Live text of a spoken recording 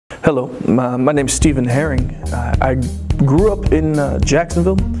Hello, my name is Stephen Herring. I grew up in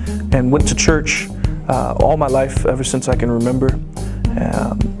Jacksonville and went to church all my life, ever since I can remember.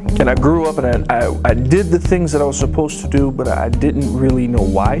 And I grew up and I did the things that I was supposed to do, but I didn't really know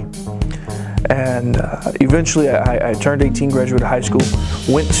why. And eventually I turned 18, graduated high school,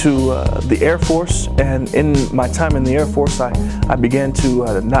 went to the Air Force, and in my time in the Air Force I began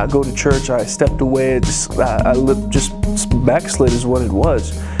to not go to church. I stepped away, just backslid is what it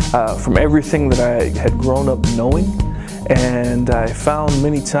was, from everything that I had grown up knowing. And I found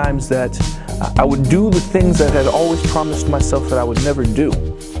many times that I would do the things that I had always promised myself that I would never do.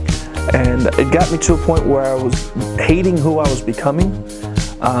 And it got me to a point where I was hating who I was becoming.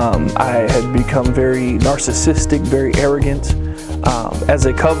 I had become very narcissistic, very arrogant, as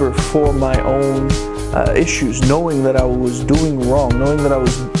a cover for my own issues, knowing that I was doing wrong, knowing that I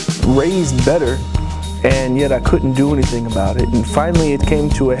was raised better, and yet I couldn't do anything about it. And finally it came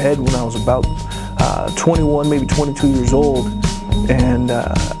to a head when I was about 21, maybe 22 years old, and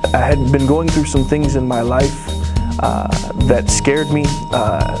I had been going through some things in my life that scared me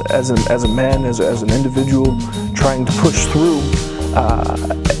as a man, as an individual trying to push through.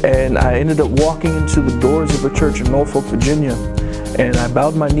 And I ended up walking into the doors of a church in Norfolk, Virginia, and I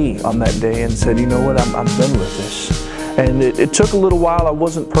bowed my knee on that day and said, you know what, I'm done with this. And it took a little while. I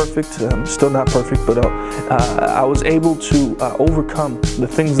wasn't perfect. I'm still not perfect, but I was able to overcome the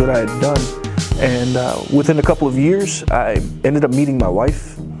things that I had done. And within a couple of years, I ended up meeting my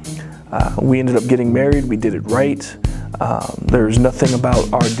wife. We ended up getting married. We did it right. There's nothing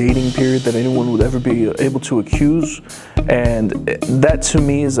about our dating period that anyone would ever be able to accuse, and that to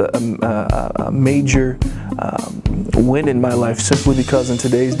me is a major win in my life, simply because in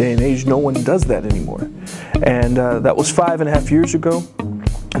today's day and age no one does that anymore. And that was 5.5 years ago.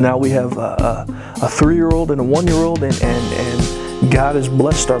 Now we have a 3-year-old and a 1-year-old, and God has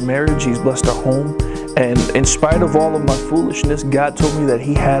blessed our marriage. He's blessed our home, and in spite of all of my foolishness, God told me that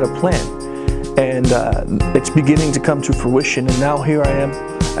He had a plan. And it's beginning to come to fruition, and now here I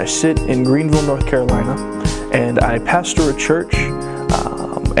am. I sit in Greenville, North Carolina, and I pastor a church,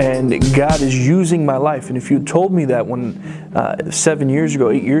 and God is using my life. And if you told me that when 7 years ago,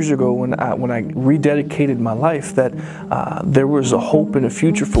 8 years ago, when I rededicated my life, that there was a hope and a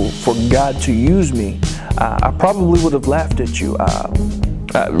future for God to use me, I probably would have laughed at you.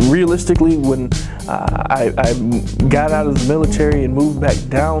 Realistically, when I got out of the military and moved back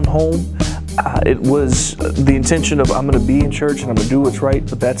down home, it was the intention of, I'm going to be in church and I'm going to do what's right,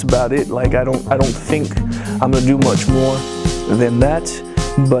 but that's about it. Like, I don't think I'm going to do much more than that.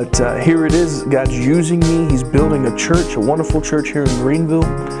 But here it is. God's using me. He's building a church, a wonderful church here in Greenville.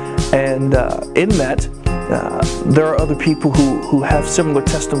 And in that, there are other people who have similar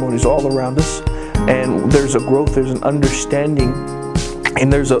testimonies all around us. And there's a growth, there's an understanding,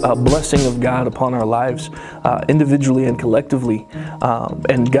 and there's a blessing of God upon our lives, individually and collectively.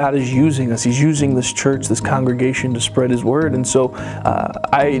 And God is using us. He's using this church, this congregation, to spread His word. And so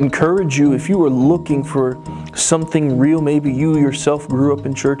I encourage you, if you are looking for something real, maybe you yourself grew up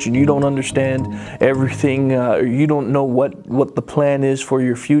in church and you don't understand everything, or you don't know what the plan is for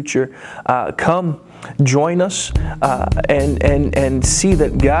your future, come join us and see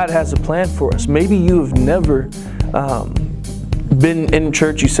that God has a plan for us. Maybe you have never been in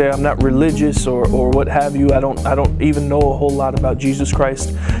church. You say, I'm not religious or what have you. I don't even know a whole lot about Jesus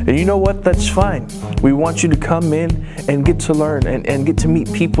Christ. And you know what? That's fine. We want you to come in and get to learn and get to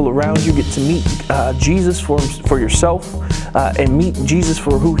meet people around you, get to meet Jesus for yourself, and meet Jesus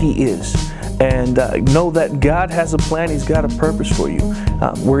for who He is. And know that God has a plan. He's got a purpose for you.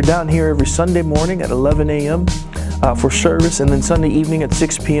 We're down here every Sunday morning at 11 a.m. For service, and then Sunday evening at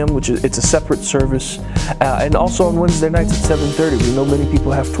 6 p.m., which is it's a separate service, and also on Wednesday nights at 7:30. We know many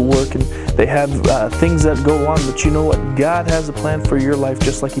people have to work and they have things that go on, but you know what? God has a plan for your life,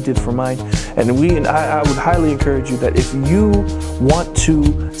 just like He did for mine. And I would highly encourage you that if you want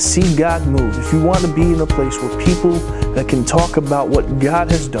to see God move, if you want to be in a place where people can talk about what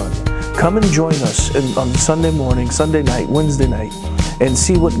God has done, come and join us on Sunday morning, Sunday night, Wednesday night, and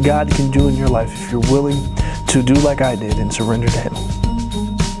see what God can do in your life if you're willing to do like I did and surrender to Him.